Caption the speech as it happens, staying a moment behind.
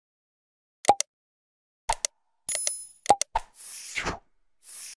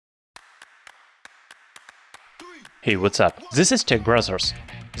Hey, what's up? This is Tech Brothers.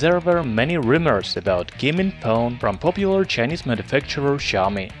 There were many rumors about gaming phone from popular Chinese manufacturer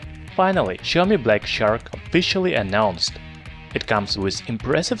Xiaomi. Finally, Xiaomi Black Shark officially announced. It comes with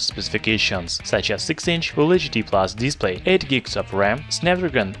impressive specifications such as 6-inch Full HD Plus display, 8GB of RAM,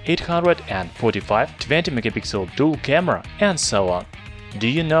 Snapdragon 845, 20MP dual camera, and so on. Do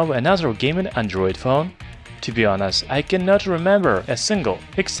you know another gaming Android phone? To be honest, I cannot remember a single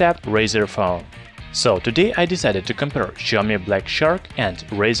except Razer Phone. So today I decided to compare Xiaomi Black Shark and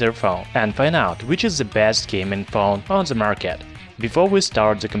Razer Phone and find out which is the best gaming phone on the market. Before we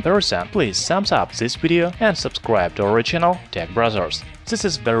start the comparison, please thumbs up this video and subscribe to our channel Tech Brothers. This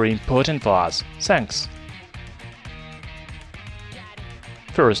is very important for us. Thanks!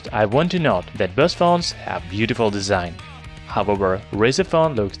 First, I want to note that both phones have beautiful design. However, Razer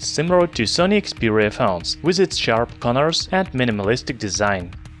Phone looks similar to Sony Xperia phones with its sharp corners and minimalistic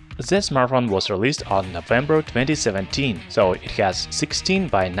design. The smartphone was released on November 2017, so it has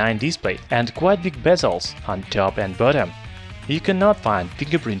 16:9 display and quite big bezels on top and bottom. You cannot find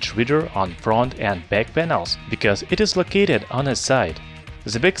fingerprint reader on front and back panels because it is located on a side.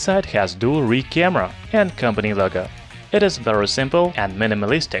 The back side has dual rear camera and company logo. It is very simple and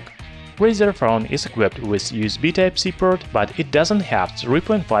minimalistic. Razer Phone is equipped with USB Type-C port, but it doesn't have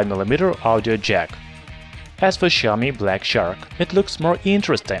 3.5mm audio jack. As for Xiaomi Black Shark, it looks more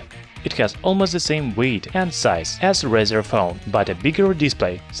interesting. It has almost the same weight and size as Razer Phone, but a bigger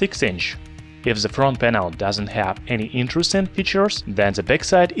display, 6-inch. If the front panel doesn't have any interesting features, then the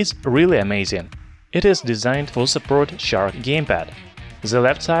backside is really amazing. It is designed for support Shark gamepad. The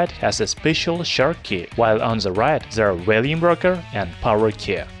left side has a special Shark key, while on the right there are volume rocker and power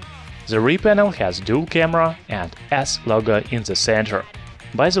key. The rear panel has dual camera and S logo in the center.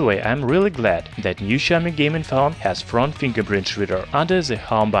 By the way, I'm really glad that new Xiaomi gaming phone has front fingerprint reader under the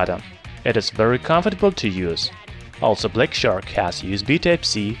home button. It is very comfortable to use. Also, Black Shark has USB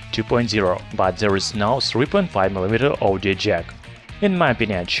Type-C 2.0, but there is no 3.5mm audio jack. In my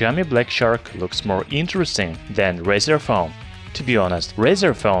opinion, Xiaomi Black Shark looks more interesting than Razer Phone. To be honest,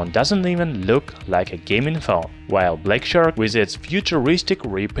 Razer Phone doesn't even look like a gaming phone, while Black Shark with its futuristic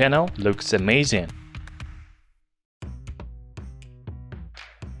rear panel looks amazing.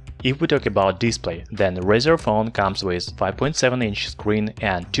 If we talk about display, then Razer Phone comes with 5.7-inch screen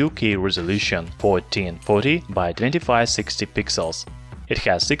and 2K resolution 1440 by 2560 pixels. It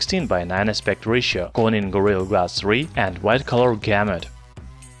has 16:9 aspect ratio, Corning Gorilla Glass 3 and white color gamut.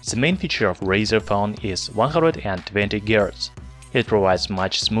 The main feature of Razer Phone is 120 Hz. It provides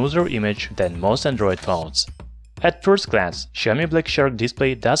much smoother image than most Android phones. At first glance, Xiaomi Black Shark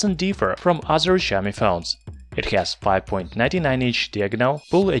display doesn't differ from other Xiaomi phones. It has 5.99-inch diagonal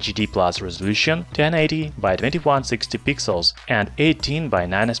Full HD Plus resolution, 1080 by 2160 pixels and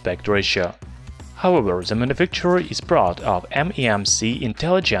 18:9 aspect ratio. However, the manufacturer is proud of MEMC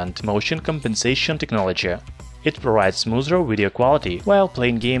Intelligent Motion Compensation technology. It provides smoother video quality while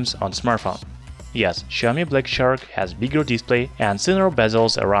playing games on smartphone. Yes, Xiaomi Black Shark has bigger display and thinner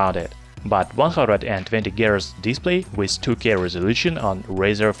bezels around it, but 120 Hz display with 2K resolution on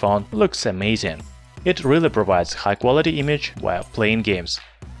Razer Phone looks amazing. It really provides high-quality image while playing games.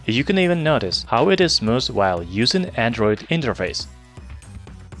 You can even notice how it is smooth while using Android interface.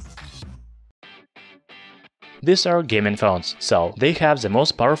 These are gaming phones, so they have the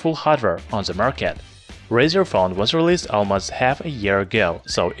most powerful hardware on the market. Razer Phone was released almost half a year ago,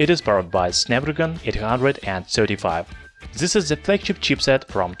 so it is powered by Snapdragon 835. This is the flagship chipset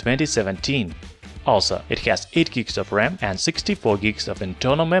from 2017. Also, it has 8GB of RAM and 64GB of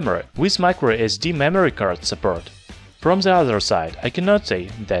internal memory with microSD memory card support. From the other side, I cannot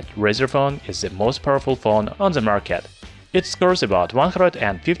say that Razer Phone is the most powerful phone on the market. It scores about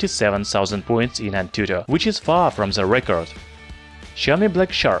 157,000 points in Antutu, which is far from the record. Xiaomi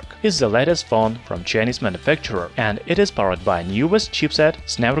Black Shark is the latest phone from Chinese manufacturer, and it is powered by newest chipset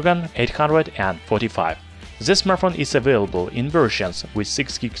Snapdragon 845. This smartphone is available in versions with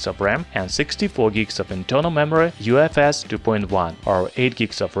 6GB of RAM and 64GB of internal memory UFS 2.1 or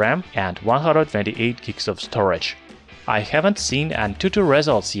 8GB of RAM and 128GB of storage. I haven't seen Antutu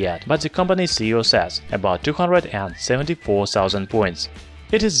results yet, but the company CEO says about 274,000 points.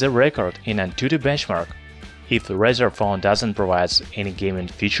 It is the record in Antutu benchmark. If the Razer Phone doesn't provide any gaming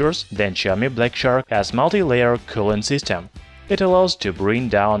features, then Xiaomi Black Shark has multi-layer cooling system. It allows to bring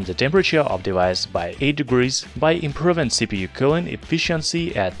down the temperature of device by 8 degrees by improving CPU cooling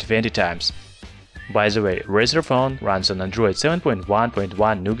efficiency at 20 times. By the way, Razer Phone runs on Android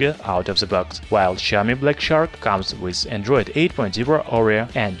 7.1.1 Nougat out of the box, while Xiaomi Black Shark comes with Android 8.0 Oreo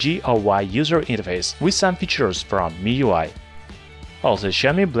and GUI user interface with some features from MIUI. Also,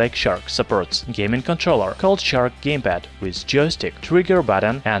 Xiaomi Black Shark supports gaming controller called Shark Gamepad with joystick, trigger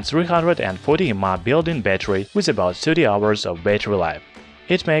button and 340 mAh built-in battery with about 30 hours of battery life.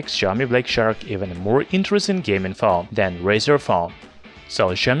 It makes Xiaomi Black Shark even a more interesting gaming phone than Razer Phone. So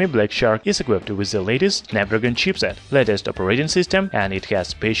Xiaomi Black Shark is equipped with the latest Snapdragon chipset, latest operating system, and it has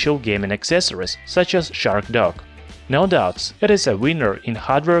special gaming accessories such as Shark Dock. No doubts, it is a winner in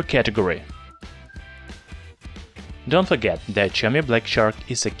hardware category. Don't forget that Xiaomi Black Shark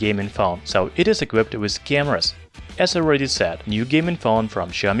is a gaming phone, so it is equipped with cameras. As already said, new gaming phone from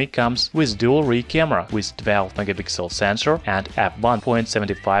Xiaomi comes with dual rear camera with 12-megapixel sensor and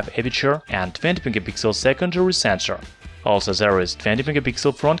f1.75 aperture and 20-megapixel secondary sensor. Also, there is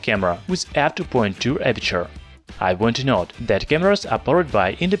 20-megapixel front camera with f2.2 aperture. I want to note that cameras are powered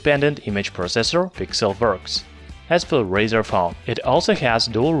by independent image processor Pixelworks. As for Razer Phone, it also has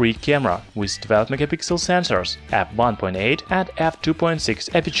dual rear camera with 12-megapixel sensors, f1.8 and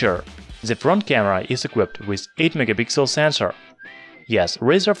f2.6 aperture. The front camera is equipped with 8-megapixel sensor. Yes,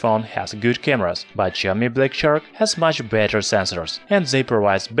 Razer Phone has good cameras, but Xiaomi Black Shark has much better sensors, and they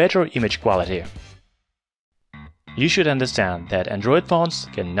provide better image quality. You should understand that Android phones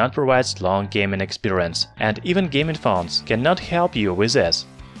cannot provide long gaming experience, and even gaming phones cannot help you with this.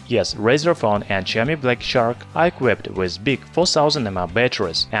 Yes, Razer Phone and Xiaomi Black Shark are equipped with big 4000 mAh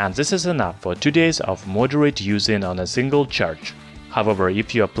batteries, and this is enough for 2 days of moderate using on a single charge. However,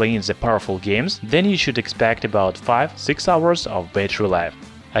 if you are playing the powerful games, then you should expect about 5–6 hours of battery life.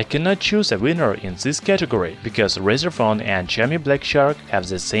 I cannot choose a winner in this category, because Razer Phone and Xiaomi Black Shark have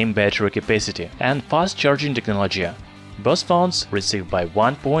the same battery capacity and fast charging technology. Both phones receive by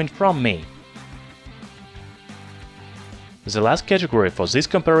 1 point from me. The last category for this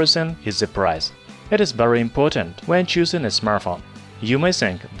comparison is the price. It is very important when choosing a smartphone. You may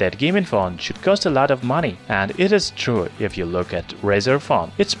think that gaming phone should cost a lot of money, and it is true if you look at Razer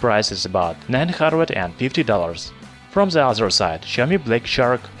Phone. Its price is about $950. From the other side, Xiaomi Black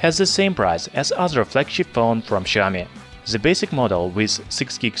Shark has the same price as other flagship phone from Xiaomi. The basic model with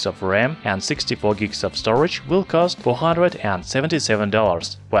 6 GB of RAM and 64 GB of storage will cost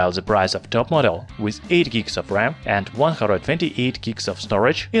 $477, while the price of top model with 8 GB of RAM and 128 GB of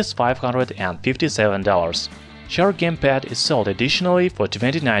storage is $557. Shark Gamepad is sold additionally for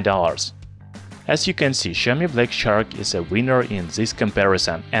 $29. As you can see, Xiaomi Black Shark is a winner in this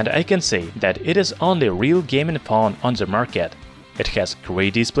comparison, and I can say that it is only real gaming phone on the market. It has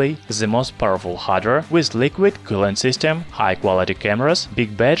great display, the most powerful hardware with liquid cooling system, high-quality cameras,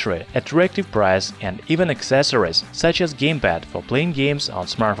 big battery, attractive price, and even accessories such as gamepad for playing games on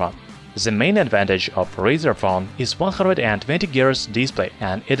smartphone. The main advantage of Razer Phone is 120 Hz display,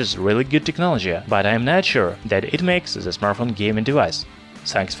 and it is really good technology, but I am not sure that it makes the smartphone gaming device.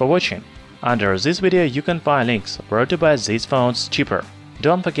 Thanks for watching. Under this video you can find links where to buy these phones cheaper.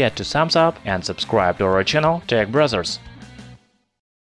 Don't forget to thumbs up and subscribe to our channel Tech Brothers.